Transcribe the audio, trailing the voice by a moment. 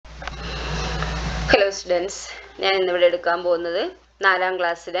Hello students, ഞാൻ ഇന്നിവിടെ എടുക്കാൻ പോകുന്നത് 4ാം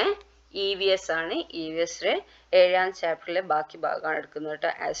ക്ലാസ്സിലെ EVS ആണ്. EVSയുടെ 7ാം ചാപ്റ്ററിലെ ബാക്കി ഭാഗമാണ് എടുക്കുന്നത്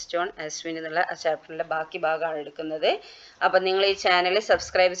കേട്ടോ. ആസ്റ്റോൺ ആസ്വിൻ എന്നുള്ള ആ ചാപ്റ്ററിലെ ബാക്കി ഭാഗമാണ് എടുക്കുന്നത്. അപ്പോൾ നിങ്ങൾ ഈ ചാനൽ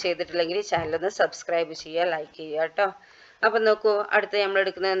സബ്സ്ക്രൈബ് ചെയ്തിട്ടില്ലെങ്കിൽ ഈ ചാനൽ ഒന്ന് സബ്സ്ക്രൈബ് ചെയ്യുക, ലൈക്ക് ചെയ്യുക കേട്ടോ. അപ്പോൾ നോക്കൂ, അടുത്ത് നമ്മൾ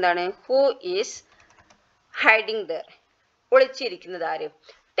എടുക്കുന്നത് എന്താണ്? Who is hiding there? ഒളിച്ചിരിക്കുന്നത് ആര്?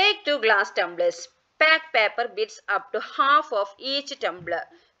 Take 2 glass ടംബ്ലേഴ്സ്. Pack paper bits up to half of each tumbler.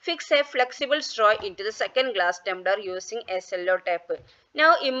 Fix a flexible straw into the second glass tumbler using a cello tape. Now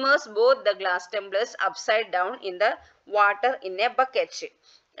immerse both the glass tumblers upside down in the water in a bucket.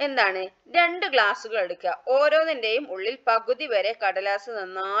 എന്താണ്? 2 ഗ്ലാസുകൾ എടുക്കുക. ഓരോന്നിൻ്റെയും ഉള്ളിൽ പകുതി വരെ കടലാസ്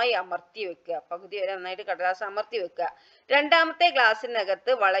നന്നായി അമർത്തി വെക്കുക. പകുതി വരെ നന്നായിട്ട് കടലാസ് അമർത്തി വെക്കുക. രണ്ടാമത്തെ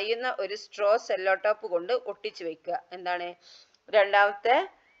ഗ്ലാസിനകത്ത് വളയുന്ന ഒരു സ്ട്രോ സെല്ലോ ടോപ്പ് കൊണ്ട് ഒട്ടിച്ചു വെക്കുക. എന്താണ്? രണ്ടാമത്തെ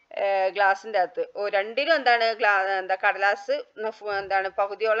ഗ്ലാസിൻ്റെ അകത്ത് രണ്ടിലും എന്താണ് കടലാസ് എന്താണ്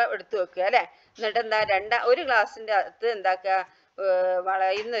പകുതിയോളം എടുത്തു വെക്കുക അല്ലെ. എന്നിട്ട് എന്താ ഒരു ഗ്ലാസിൻ്റെ അകത്ത് എന്താക്കുക,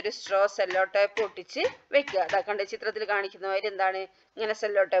 വളയുന്ന ഒരു സ്ട്രോ സെല്ലോ ടേപ്പ് ഒട്ടിച്ച് വെക്കുക. അതാ കണ്ട ചിത്രത്തിൽ കാണിക്കുന്ന മാതിരി എന്താണ് ഇങ്ങനെ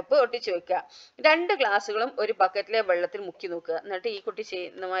സെല്ലോ ടേപ്പ് ഒട്ടിച്ച് വെക്കുക. 2 ഗ്ലാസുകളും ഒരു ബക്കറ്റിലെ വെള്ളത്തിൽ മുക്കി നോക്കുക. എന്നിട്ട് ഈ കുട്ടി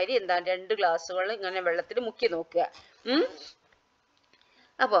ചെയ്യുന്ന മാതിരി എന്താണ് 2 ഗ്ലാസുകൾ ഇങ്ങനെ വെള്ളത്തിൽ മുക്കി നോക്കുക.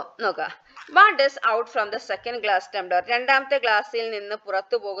 അപ്പോൾ നോക്കാം. What does out from the second glass Tumblr? രണ്ടാമത്തെ ഗ്ലാസ്സിൽ നിന്ന്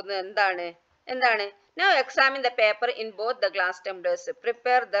പുറത്തു പോകുന്നത് എന്താണ്? Now examine the paper in both the glass ടംബ്ലേഴ്സ്.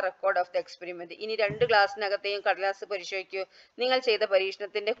 Prepare the record of the experiment. ഇനി 2 ഗ്ലാസ്സിനകത്തെയും കടലാസ് പരിശോധിക്കൂ. നിങ്ങൾ ചെയ്ത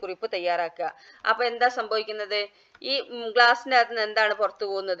പരീക്ഷണത്തിന്റെ കുറിപ്പ് തയ്യാറാക്കുക. അപ്പൊ എന്താ സംഭവിക്കുന്നത്? ഈ ഗ്ലാസിന്റെ അകത്ത് നിന്ന് എന്താണ് പുറത്തു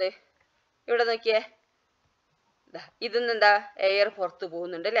പോകുന്നത്? ഇവിടെ നോക്കിയേ, ഇതിന്ന് എന്താ എയർ പുറത്തു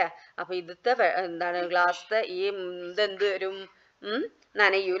പോകുന്നുണ്ട് അല്ലെ. അപ്പൊ ഇതിത്തെ എന്താണ് ഗ്ലാസ് ഈ ഇതെന്ത് വരും?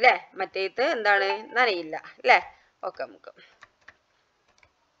 നനയൂ അല്ലെ. മറ്റേത് എന്താണ്? നനയില്ല അല്ലെ. ഓക്കെ, നമുക്ക്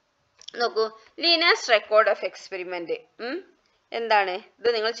നോക്കൂ. ലീനാസ് റെക്കോർഡ് ഓഫ് എക്സ്പെരിമെന്റ് എന്താണ്? ഇത്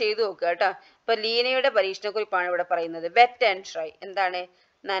നിങ്ങൾ ചെയ്തു നോക്കുക കേട്ടോ. ഇപ്പൊ ലീനയുടെ പരീക്ഷണക്കുറിപ്പാണ് ഇവിടെ പറയുന്നത്. വെറ്റ് ആൻഡ് ഡ്രൈ എന്താണ്?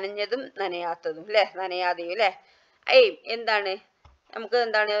 നനഞ്ഞതും നനയാത്തതും അല്ലെ, നനയാതെയും അല്ലെ. എയിം എന്താണ്? നമുക്ക്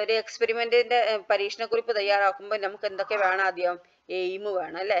എന്താണ് ഒരു എക്സ്പെരിമെന്റിന്റെ പരീക്ഷണക്കുറിപ്പ് തയ്യാറാക്കുമ്പോൾ നമുക്ക് എന്തൊക്കെ വേണം? ആദ്യം എയിം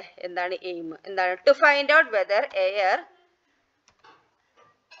വേണം അല്ലെ. എന്താണ് എയിം? എന്താണ്? To find out whether air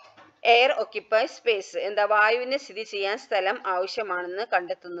occupy space. എന്താ? വായുവിന് സ്ഥിതി ചെയ്യാൻ സ്ഥലം ആവശ്യമാണെന്ന്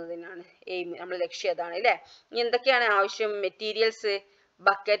കണ്ടെത്തുന്നതിനാണ് എയിം. നമ്മുടെ ലക്ഷ്യം അതാണ് അല്ലെ. ഇനി എന്തൊക്കെയാണ് ആവശ്യം? Materials: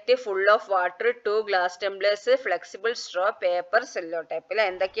 bucket full of water, 2 glass ടംബ്ലേഴ്സ്, flexible straw, paper, sello tape അല്ലെ.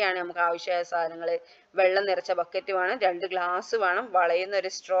 എന്തൊക്കെയാണ് നമുക്ക് ആവശ്യമായ സാധനങ്ങൾ? വെള്ളം നിറച്ച ബക്കറ്റ് വേണം, 2 ഗ്ലാസ് വേണം, വളയുന്ന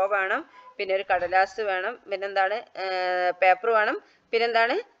ഒരു സ്ട്രോ വേണം, പിന്നെ ഒരു കടലാസ് വേണം, പിന്നെന്താണ് പേപ്പർ വേണം,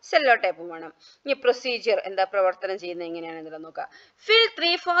 പിന്നെന്താണ് സെല്ലോ ടേപ്പും വേണം. ഇനി പ്രൊസീജിയർ എന്താ? പ്രവർത്തനം ചെയ്യുന്നത് എങ്ങനെയാണെന്നുള്ളത് നോക്കാം. ഫിൽ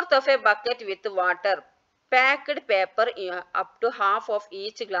 3/4 of a bucket with water. Packed paper up to half of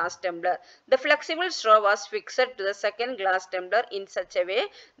each glass tumbler. The flexible straw was fixed to the second glass tumbler in such a way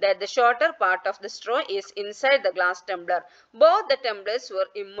that the shorter part of the straw is inside the glass tumbler. Both the tumblers were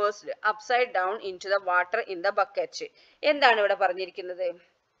immersed upside down into the water in the bucket. എന്താണ് ഇവിടെ പറഞ്ഞിരിക്കുന്നത്?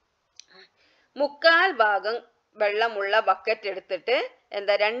 3/4 ഭാഗം വെള്ളമുള്ള bucket എടുത്തിട്ട്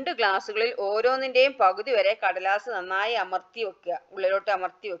എന്താ 2 ഗ്ലാസുകളിൽ ഓരോന്നിന്റെയും പകുതി വരെ കടലാസ് നന്നായി അമർത്തി വെക്കുക, ഉള്ളിലോട്ട്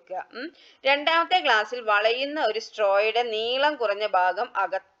അമർത്തി വെക്കുക. രണ്ടാമത്തെ ഗ്ലാസ്സിൽ വളയുന്ന ഒരു സ്ട്രോയുടെ നീളം കുറഞ്ഞ ഭാഗം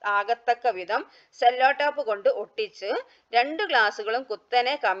ആകത്തക്ക വിധം സെല്ലോ ടോപ്പ് കൊണ്ട് ഒട്ടിച്ച് 2 ഗ്ലാസുകളും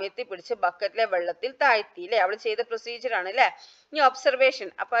കുത്തനെ കമിഴ്ത്തി പിടിച്ച് ബക്കറ്റിലെ വെള്ളത്തിൽ താഴ്ത്തി അല്ലെ. അവൾ ചെയ്ത പ്രൊസീജിയർ ആണ് അല്ലെ. ഇനി ഒബ്സർവേഷൻ.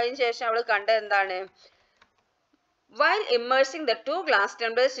 അപ്പൊ അതിനുശേഷം അവൾ കണ്ടത് എന്താണ്? While immersing the 2 glass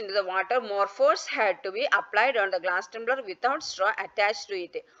tumblers into the water, more force had to be applied on the glass tumbler without straw attached to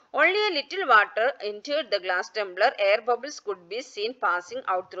it. Only a little water entered the glass tumbler. Air bubbles could be seen passing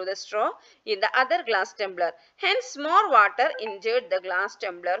out through the straw in the other glass tumbler. Hence, more water entered the glass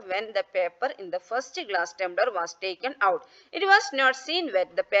tumbler when the paper in the first glass tumbler was taken out. It was not seen wet.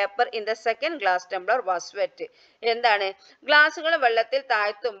 The paper in the second glass tumbler was wet. എന്താണ്? ഗ്ലാസുകൾ വെള്ളത്തിൽ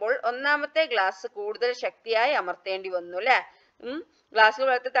താഴ്ത്തുമ്പോൾ ഒന്നാമത്തെ glass കൂടുതൽ ശക്തിയായി അമർത്തേണ്ടി വന്നു അല്ലെ. ഗ്ലാസുകൾ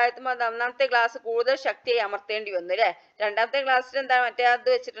വെള്ളത്തിൽ താഴ്ത്തുമ്പോൾ ഒന്നാമത്തെ glass കൂടുതൽ ശക്തിയായി അമർത്തേണ്ടി വന്നു അല്ലെ. രണ്ടാമത്തെ ഗ്ലാസ്സിൽ എന്താ മറ്റേ അത്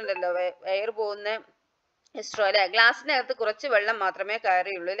വെച്ചിട്ടുണ്ടല്ലോ, എയർ പോകുന്ന സ്ട്രോ അല്ലെ. ഗ്ലാസിനകത്ത് കുറച്ച് വെള്ളം മാത്രമേ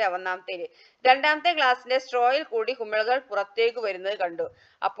കയറിയുള്ളൂ അല്ലെ ഒന്നാമത്തേല്. രണ്ടാമത്തെ ഗ്ലാസിന്റെ സ്ട്രോയിൽ കൂടി കുമിളകൾ പുറത്തേക്ക് വരുന്നത് കണ്ടു.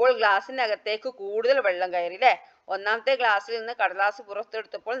 അപ്പോൾ ഗ്ലാസിനകത്തേക്ക് കൂടുതൽ വെള്ളം കയറി അല്ലെ. ഒന്നാമത്തെ ഗ്ലാസ്സിൽ നിന്ന് കടലാസ്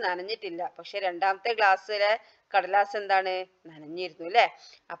പുറത്തെടുത്തപ്പോൾ നനഞ്ഞിട്ടില്ല, പക്ഷെ രണ്ടാമത്തെ ഗ്ലാസ്സിലെ കടലാസ് എന്താണ്? നനഞ്ഞിരുന്നു അല്ലെ.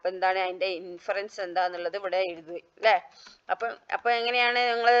 അപ്പൊ എന്താണ് അതിന്റെ ഇൻഫറൻസ് എന്താന്നുള്ളത് ഇവിടെ എഴുതി അല്ലെ. അപ്പൊ എങ്ങനെയാണ്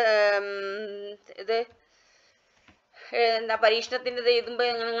നിങ്ങൾ ഇത് എന്താ പരീക്ഷണത്തിന്റെ എഴുതുമ്പോൾ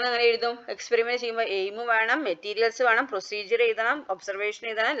നിങ്ങൾ അങ്ങനെ എഴുതും? എക്സ്പെരിമെന്റ് ചെയ്യുമ്പോൾ എയിം വേണം, മെറ്റീരിയൽസ് വേണം, പ്രൊസീജിയർ എഴുതണം, ഒബ്സർവേഷൻ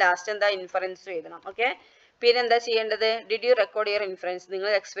എഴുതണം, ലാസ്റ്റ് എന്താ ഇൻഫറൻസ് എഴുതണം. ഓക്കെ. പിന്നെ എന്താ ചെയ്യേണ്ടത്? Did you record your inference? നിങ്ങൾ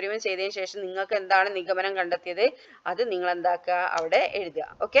എക്സ്പെരിമെന്റ് ചെയ്തതിന് ശേഷം നിങ്ങൾക്ക് എന്താണ് നിഗമനം കണ്ടെത്തിയത് അത് നിങ്ങൾ എന്താക്കുക? അവിടെ എഴുതുക.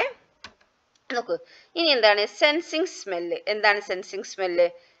 ഓക്കെ. നോക്കൂ. ഇനി എന്താണ് സെൻസിങ് സ്മെല്ല്? എന്താണ് സെൻസിങ് സ്മെല്ല്?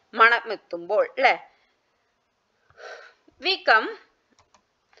 മണമെത്തുമ്പോൾ അല്ലേ?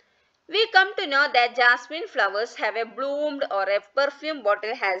 We come to know that jasmine flowers have a bloomed or a perfume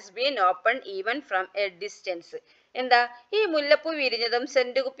bottle has been opened even from a distance. എന്താ ഈ മുല്ലപ്പൂ വിരിഞ്ഞതും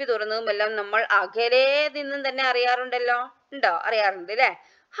സെന്റ് കുപ്പി തുറന്നതും എല്ലാം നമ്മൾ അകലെ നിന്നും തന്നെ അറിയാറുണ്ടല്ലോ. ഉണ്ടോ? അറിയാറുണ്ട് അല്ലേ?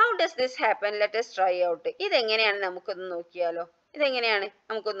 How does this happen? Let us try out. ഇതെങ്ങനെയാണ് നമുക്കൊന്ന് നോക്കിയാലോ?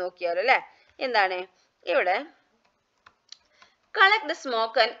 അല്ലേ? എന്താണ് ഇവിടെ collect the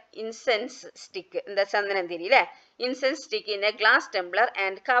smoke and incense stick, എന്താ ചന്ദനത്തിരി അല്ലേ? Incense stick in A glass Tumblr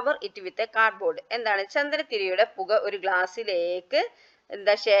and cover it with a cardboard. എന്താണ് ചന്ദനത്തിരിയുടെ പുക ഒരു ഗ്ലാസ്സിലേക്ക്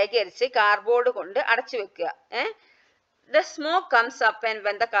എന്താ ശേഖരിച്ച് കാർഡ്ബോർഡ് കൊണ്ട് അടച്ചു വെക്കുക. The smoke comes up and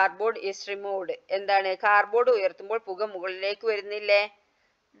when the cardboard is removed. എന്താണ് കാർഡ്ബോർഡ് ഉയർത്തുമ്പോൾ പുക മുകളിലേക്ക് വരുന്നില്ലേ?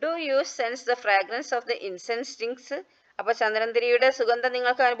 Do you sense the fragrance of the incense sticks? അപ്പൊ ചന്ദനത്തിരിയുടെ സുഗന്ധം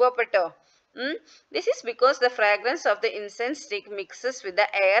നിങ്ങൾക്ക് അനുഭവപ്പെട്ടോ? This is because the fragrance of the incense stick mixes with the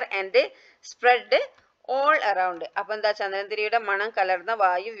air and spread all around. അപ്പൊ എന്താ ചന്ദനത്തിരിയുടെ മണം കലർന്ന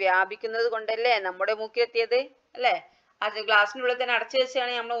വായു വ്യാപിക്കുന്നത് കൊണ്ടല്ലേ നമ്മുടെ മൂക്കിലെത്തിയത് അല്ലേ? അത് ഗ്ലാസിനുള്ളിൽ തന്നെ അടച്ചു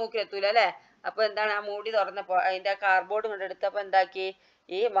വെച്ചാണെങ്കിൽ നമ്മുടെ മൂക്കിലെത്തൂല അല്ലേ? അപ്പൊ എന്താണ് ആ മൂടി തുറന്നപ്പോ അതിന്റെ കാർഡ്ബോർഡ് കൊണ്ടെടുത്തപ്പോ എന്താക്കി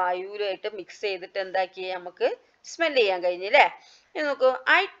ഈ വായുവിലായിട്ട് മിക്സ് ചെയ്തിട്ട് എന്താക്കി നമുക്ക് സ്മെൽ ചെയ്യാൻ കഴിഞ്ഞില്ലേ? നോക്കൂ.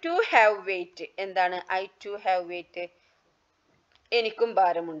 I too have weight. എന്താണ് I too have weight? എനിക്കും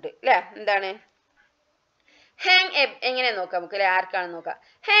ഭാരമുണ്ട് അല്ലേ? എന്താണ് ഹാങ് എ എങ്ങനെ നോക്കാം നമുക്ക് അല്ലെ? ആർക്കാണെന്ന് നോക്കാം.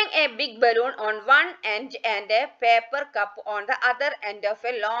 Hang A big balloon on one end and A paper cup on the other end of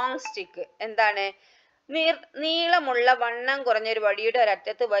A long stick. എന്താണ് നീളമുള്ള വണ്ണം കുറഞ്ഞൊരു വടിയുടെ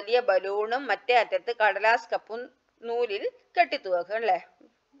ഒരറ്റത്ത് വലിയ ബലൂണും മറ്റേ അറ്റത്ത് കടലാസ് കപ്പും നൂലിൽ കെട്ടിത്തൂക്കുക അല്ലേ?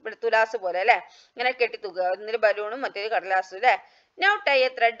 തുലാസ് പോലെ അല്ലെ? ഇങ്ങനെ കെട്ടിത്തൂക്കുക. ഒന്നിൽ ബലൂണും മറ്റൊരു കടലാസും അല്ലെ? Now tie a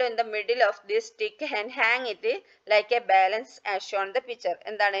thread in the middle of this stick and hang it like a balance as shown the picture.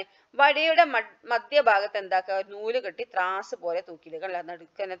 എന്താണ് വടിയുടെ മധ്യഭാഗത്ത് എന്താക്കുക? നൂല് കെട്ടി ത്രാസ് പോലെ തൂക്കിയിടുക. അല്ല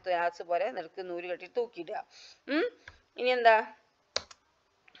നടുക്കനെ ത്രാസ് പോലെ നടുക്ക് നൂല് കെട്ടി തൂക്കിയിടുക. ഇനി എന്താ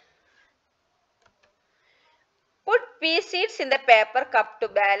Put pea seeds in the paper cup to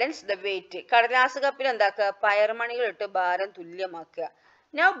balance the weight. കടലാസ് കപ്പിൽ എന്താക്കുക? പയർമണികൾ ഇട്ട് ഭാരം തുല്യമാക്കുക.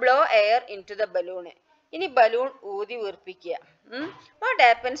 Now blow air into the balloon. ഇനി ബലൂൺ ഊതി വീർപ്പിക്കുക. What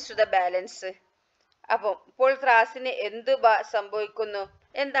happens to the balance? അപ്പോൾ ഇപ്പോൾ ത്രാസിന് എന്ത് സംഭവിക്കുന്നു?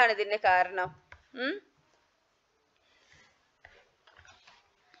 എന്താണ് ഇതിന്റെ കാരണം?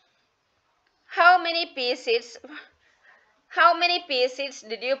 How many pea seeds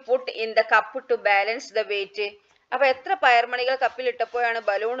did you put in the cup to balance the weight? അപ്പൊ എത്ര പയർമണികൾ കപ്പിൽ ഇട്ടപ്പോഴാണ്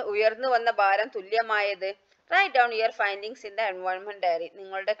ബലൂൺ ഉയർന്നു വന്ന ഭാരം തുല്യമായത്? Write down your findings in the environment diary.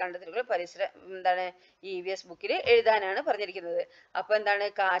 നിങ്ങളുടെ കണ്ടെത്തലുകൾ പരിസര എന്താണ് EVS ബുക്കിൽ എഴുതാനാണ് പറഞ്ഞിരിക്കുന്നത്. അപ്പൊ എന്താണ്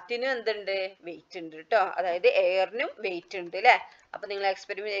കാറ്റിനും എന്തുണ്ട്? വെയിറ്റ് ഉണ്ട് കേട്ടോ. അതായത് എയറിനും വെയിറ്റ് ഉണ്ട് അല്ലെ? അപ്പൊ നിങ്ങൾ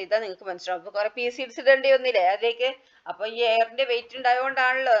എക്സ്പെരിമെന്റ് ചെയ്താൽ നിങ്ങൾക്ക് മനസ്സിലാവും. അപ്പൊ കുറെ പീ സീഡ്സ് ഇടേണ്ടി വന്നില്ലേ അതിലേക്ക്? അപ്പൊ ഈ എയറിന്റെ വെയിറ്റ്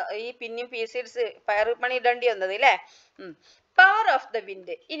ഉണ്ടായതുകൊണ്ടാണല്ലോ ഈ പിന്നെയും പീ സീഡ്സ് പയർമണി ഇടേണ്ടി വന്നത് അല്ലേ? Power of the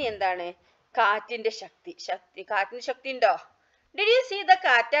wind. ഇനി എന്താണ് കാറ്റിന്റെ ശക്തി? കാറ്റിന് ശക്തി ഉണ്ടോ? Did you see the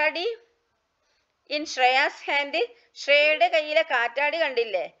കാറ്റാടി in Shreya's hand? ശ്രേയയുടെ കയ്യിലെ കാറ്റാടി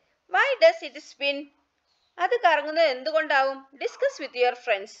കണ്ടില്ലേ? Why does it spin? അത് കറങ്ങുന്നത് എന്തുകൊണ്ടാവും? Discuss with your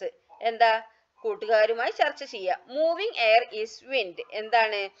friends. എന്താ കൂട്ടുകാരുമായി ചർച്ച ചെയ്യുക. Moving air is wind.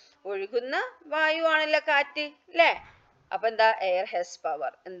 എന്താണ് ഒഴുകുന്ന വായു ആണല്ലോ കാറ്റ് അല്ലേ? അപ്പൊ എന്താ എയർ ഹാസ്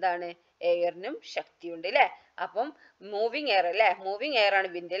പവർ. എന്താണ് എയറിനും ശക്തിയുണ്ട് അല്ലേ? അപ്പം മൂവിങ് എയർ അല്ലേ? മൂവിങ് എയർ ആണ്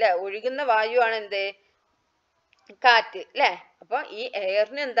വിൻഡ് അല്ലേ? ഒഴുകുന്ന വായു ആണ് എന്ത്? കാറ്റ് അല്ലേ? അപ്പൊ ഈ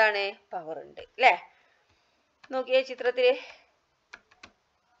എയറിന് എന്താണ് പവർ ഉണ്ട് അല്ലേ? നോക്കിയേ ചിത്രത്തില്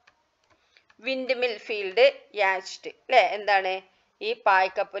വിൻഡ് മിൽ ഫീൽഡ് യാച്ച്ഡ് അല്ലേ? എന്താണ് ഈ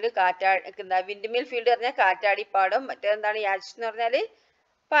പായ്ക്കപ്പല് എന്താ വിൻഡ് മിൽ ഫീൽഡ് പറഞ്ഞാൽ കാറ്റാടിപ്പാടം, മറ്റേന്താണ് യാച്ച്ഡ് എന്ന് പറഞ്ഞാല്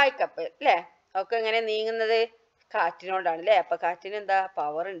പായ്ക്കപ്പൽ അല്ലേ? ഒക്കെ എങ്ങനെ നീങ്ങുന്നത്? കാറ്റിനോടാണ് അല്ലേ? അപ്പൊ കാറ്റിന് എന്താ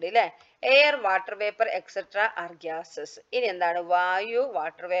പവർ ഉണ്ട് അല്ലേ? Air, water vapour etcetera are gases. ഇനി എന്താണ് വായു,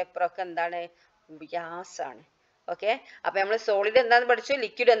 വാട്ടർ വേപ്പർ ഒക്കെ എന്താണ്? ഗ്യാസ് ആണ്. ഓക്കെ. അപ്പൊ നമ്മൾ സോളിഡ് എന്താന്ന് പഠിച്ചു,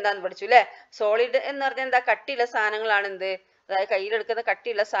 ലിക്വിഡ് എന്താന്ന് പഠിച്ചു അല്ലെ? സോളിഡ് എന്ന് പറഞ്ഞാൽ എന്താ? കട്ടിയുള്ള സാധനങ്ങളാണ് എന്ത്? അതായത് കയ്യിലെടുക്കുന്ന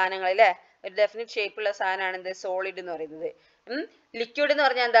കട്ടിയുള്ള സാധനങ്ങൾ അല്ലെ? ഒരു ഡെഫിനിറ്റ് ഷേപ്പുള്ള സാധനമാണ് എന്ത്? സോളിഡ് എന്ന് പറയുന്നത്. ലിക്വിഡ് എന്ന്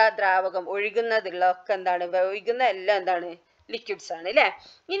പറഞ്ഞാൽ എന്താ? ദ്രാവകം, ഒഴുകുന്നതുള്ള ഒക്കെ എന്താണ്? ഒഴുകുന്ന എല്ലാം എന്താണ്? ലിക്വിഡ്സ് ആണ് അല്ലെ?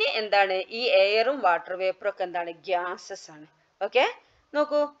 ഇനി എന്താണ്? ഈ എയറും വാട്ടർ വേപ്പറും ഒക്കെ എന്താണ്? ഗ്യാസസ് ആണ്. ഓക്കെ.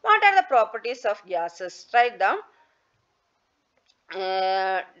 നോക്കൂ. What are the properties of gases? Write down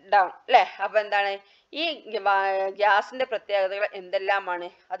അല്ലെ? അപ്പൊ എന്താണ് ഈ ഗ്യാസിന്റെ പ്രത്യേകതകൾ എന്തെല്ലാമാണ്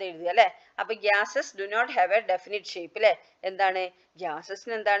അത് എഴുതുക അല്ലെ? അപ്പൊ gases do not have A definite shape അല്ലെ? എന്താണ്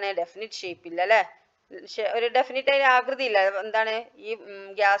ഗ്യാസസിന് എന്താണ്? ഡെഫിനിറ്റ് ഷേപ്പ് ഇല്ല അല്ലെ? ഒരു ഡെഫിനിറ്റ് ആയ ആകൃതി ഇല്ല. എന്താണ് ഈ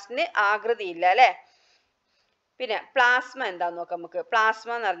ഗ്യാസിന് ആകൃതി ഇല്ല അല്ലെ? പിന്നെ പ്ലാസ്മ എന്താന്ന് നോക്കാം നമുക്ക്. പ്ലാസ്മ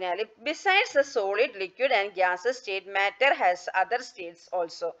എന്ന് പറഞ്ഞാൽ besides the solid liquid and gases state matter has other States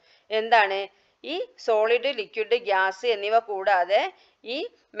also. എന്താണ് ഈ സോളിഡ് ലിക്വിഡ് ഗ്യാസ് എന്നിവ കൂടാതെ ഈ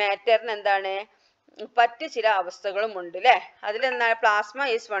മാറ്ററിന് എന്താണ് മറ്റ് ചില അവസ്ഥകളും ഉണ്ട് അല്ലെ. അതിലെന്താണ് plasma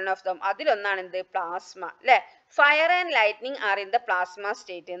is one of them. അതിലൊന്നാണ് എന്ത് പ്ലാസ്മ അല്ലെ. Fire and lightning are in the plasma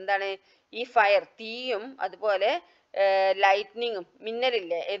state. എന്താണ് ഈ ഫയർ തീയും അതുപോലെ ലൈറ്റ്നിങ്ങും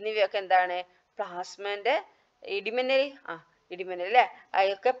മിന്നലില്ലേ എന്നിവയൊക്കെ എന്താണ് പ്ലാസ്മന്റെ ഇടിമിന്നൽ ഇടിമിന്നൽ അല്ലെ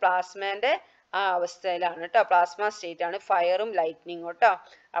അതൊക്കെ പ്ലാസ്മന്റെ ആ അവസ്ഥയിലാണ് കേട്ടോ. പ്ലാസ്മ സ്റ്റേറ്റ് ആണ് ഫയറും ലൈറ്റ്നിങ്ങും കേട്ടോ.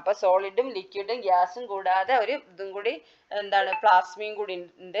 അപ്പൊ സോളിഡും ലിക്വിഡും ഗ്യാസും കൂടാതെ ഒരു ഇതും കൂടി എന്താണ് പ്ലാസ്മയും കൂടി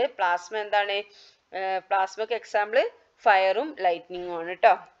ഉണ്ട്. പ്ലാസ്മ എന്താണ് പ്ലാസ്മക്ക് എക്സാമ്പിൾ ഫയറും ലൈറ്റ്നിങ്ങും ആണ്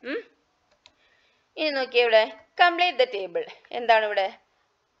കേട്ടോ. ഇനി നോക്കിയേ ഇവിടെ കംപ്ലീറ്റ് ദ ടേബിൾ. എന്താണ് ഇവിടെ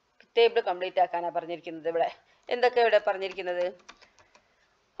ടേബിൾ കംപ്ലീറ്റ് ആക്കാനാണ് പറഞ്ഞിരിക്കുന്നത്. ഇവിടെ എന്തൊക്കെ ഇവിടെ പറഞ്ഞിരിക്കുന്നത്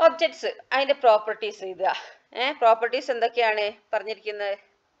ഒബ്ജക്ട്സ് അതിന്റെ പ്രോപ്പർട്ടീസ് എഴുതുക. പ്രോപ്പർട്ടീസ് എന്തൊക്കെയാണ് പറഞ്ഞിരിക്കുന്നത്?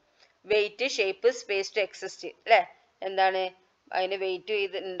 Wait, shape, space to exist അല്ലെ. എന്താണ് അതിന്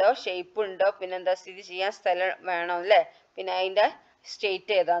വെയിറ്റ് ഉണ്ടോ, ഷേപ്പ് ഉണ്ടോ, പിന്നെ എന്താ സ്ഥിതി ചെയ്യാൻ സ്ഥലം വേണം അല്ലെ, പിന്നെ അതിന്റെ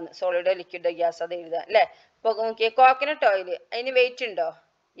സ്റ്റേറ്റ് ഏതാന്ന് സോളിഡോ ലിക്വിഡോ ഗ്യാസ് അത് എഴുതുക അല്ലെ. ഇപ്പൊ നോക്കിയേ കോക്കനട്ട് ഓയിൽ അതിന് വെയിറ്റ് ഉണ്ടോ?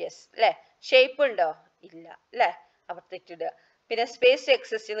 യെസ് അല്ലെ. ഷേപ്പ് ഉണ്ടോ? ഇല്ല അല്ലെ. അപ്പൊ തെറ്റിടുക. പിന്നെ സ്പേസ് ടു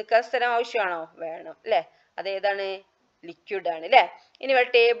എക്സിസ്റ്റ് നിൽക്കാൻ സ്ഥലം ആവശ്യമാണോ? വേണം അല്ലെ. അതേതാണ് ലിക്വിഡ് ആണ് അല്ലെ. ഇനി ഇവിടെ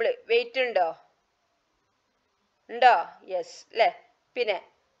ടേബിൾ വെയിറ്റ് ഉണ്ടോ? ഉണ്ടോ? യെസ് അല്ലെ. പിന്നെ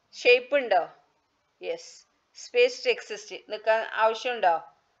ഷേപ്പ് ഉണ്ടോ? യെസ്. സ്പേസ് ടു എക്സിസ്റ്റ് നിൽക്കാൻ ആവശ്യമുണ്ടോ?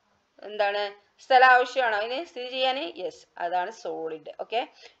 എന്താണ് സ്ഥലം ആവശ്യമാണോ അതിന് സ്ഥിതി ചെയ്യാൻ? യെസ്. അതാണ് സോളിഡ്. ഓക്കെ.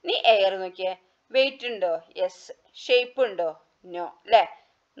 ഇനി എയർ നോക്കിയേ വെയിറ്റ് ഉണ്ടോ? യെസ്. ഷേപ്പ് ഉണ്ടോ? നോ അല്ലെ.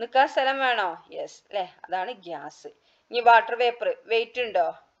 നിൽക്കാൻ സ്ഥലം വേണോ? യെസ് അല്ലെ. അതാണ് ഗ്യാസ്. ഇനി വാട്ടർ വേപ്പർ വെയിറ്റ് ഉണ്ടോ?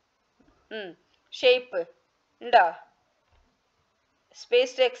 ഷേപ്പ് ഉണ്ടോ?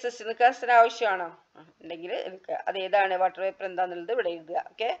 സ്പേസ് ടു എക്സിസ്റ്റ് നിൽക്കാൻ സ്ഥലം ആവശ്യമാണോ? ഉണ്ടെങ്കിൽ നിൽക്കുക. അതേതാണ് വാട്ടർ വേപ്പർ എന്താന്നുള്ളത് ഇവിടെ എഴുതുക.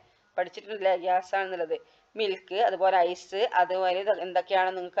 ഓക്കെ. പഠിച്ചിട്ടില്ല ഗ്യാസ് ആണെന്നുള്ളത്. മിൽക്ക് അതുപോലെ ഐസ് അതുപോലെ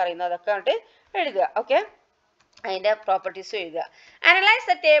എന്തൊക്കെയാണെന്ന് നിങ്ങൾക്ക് അറിയുന്നത് അതൊക്കെ ആയിട്ട് എഴുതുക. ഓക്കെ. അതിന്റെ പ്രോപ്പർട്ടീസും എഴുതുക. Analyse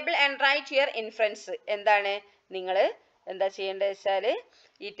the table and write your inference. എന്താണ് നിങ്ങൾ എന്താ ചെയ്യേണ്ടത് വെച്ചാൽ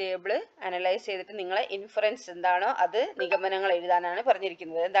ഈ ടേബിൾ അനലൈസ് ചെയ്തിട്ട് നിങ്ങളെ ഇൻഫറൻസ് എന്താണോ അത് നിഗമനങ്ങൾ എഴുതാനാണ്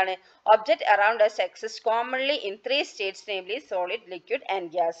പറഞ്ഞിരിക്കുന്നത്. എന്താണ് object around us exist commonly in 3 states namely solid, liquid and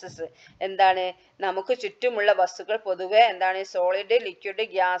gases. എന്താണ് നമുക്ക് ചുറ്റുമുള്ള വസ്തുക്കൾ പൊതുവെ എന്താണ് സോളിഡ്, ലിക്വിഡ്,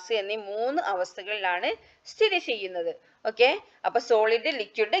 ഗ്യാസ് എന്നീ 3 അവസ്ഥകളിലാണ് സ്ഥിതി ചെയ്യുന്നത്. ഓക്കെ. അപ്പൊ സോളിഡ്,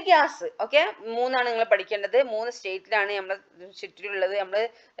 ലിക്വിഡ്, ഗ്യാസ് ഓക്കെ മൂന്നാണ് നിങ്ങൾ പഠിക്കേണ്ടത്. 3 സ്റ്റേറ്റിലാണ് നമ്മൾ ചുറ്റിലുള്ളത് നമ്മൾ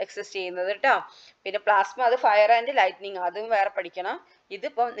എക്സിസ്റ്റ് ചെയ്യുന്നത് കേട്ടോ. പിന്നെ പ്ലാസ്മ അത് ഫയർ ആൻഡ് ലൈറ്റ്നിങ് അതും വേറെ പഠിക്കണം.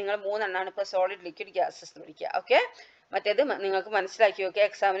 ഇതിപ്പോൾ നിങ്ങൾ 3 എണ്ണമാണ് ഇപ്പോൾ സോളിഡ്, ലിക്വിഡ്, ഗ്യാസസ് പഠിക്കുക. ഓക്കെ. മറ്റേത് നിങ്ങൾക്ക് മനസ്സിലാക്കി നോക്കുക.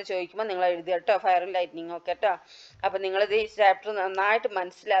 എക്സാമിന് ചോദിക്കുമ്പോൾ നിങ്ങൾ എഴുതുക കേട്ടോ ഫയറും ലൈറ്റ്നിങ്ങും ഒക്കെ കേട്ടോ. അപ്പം നിങ്ങളിത് ഈ ചാപ്റ്റർ നന്നായിട്ട്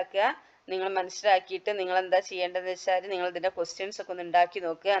മനസ്സിലാക്കുക. നിങ്ങൾ മനസ്സിലാക്കിയിട്ട് നിങ്ങൾ എന്താ ചെയ്യേണ്ടതെന്ന് വെച്ചാൽ നിങ്ങൾ ഇതിൻ്റെ ക്വസ്റ്റ്യൻസ് ഒക്കെ ഒന്ന് ഉണ്ടാക്കി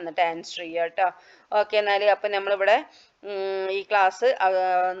നോക്കുക എന്നിട്ട് ആൻസർ ചെയ്യുക കേട്ടോ. ഓക്കെ. എന്നാൽ അപ്പം നമ്മളിവിടെ ഈ ക്ലാസ്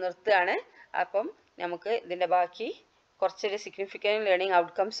നിർത്തുകയാണ്. അപ്പം നമുക്ക് ഇതിൻ്റെ ബാക്കി കുറച്ചൊരു സിഗ്നിഫിക്കൻറ്റ് ലേണിംഗ്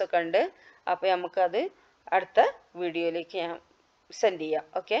ഔട്ട്കംസ് ഒക്കെ ഉണ്ട്. അപ്പോൾ നമുക്കത് അടുത്ത വീഡിയോയിലേക്ക് ഞാൻ സെൻഡ് ചെയ്യാം.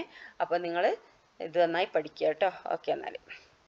 ഓക്കെ. അപ്പോൾ നിങ്ങൾ ഇത് നന്നായി പഠിക്കുക കേട്ടോ. ഓക്കെ എന്നാൽ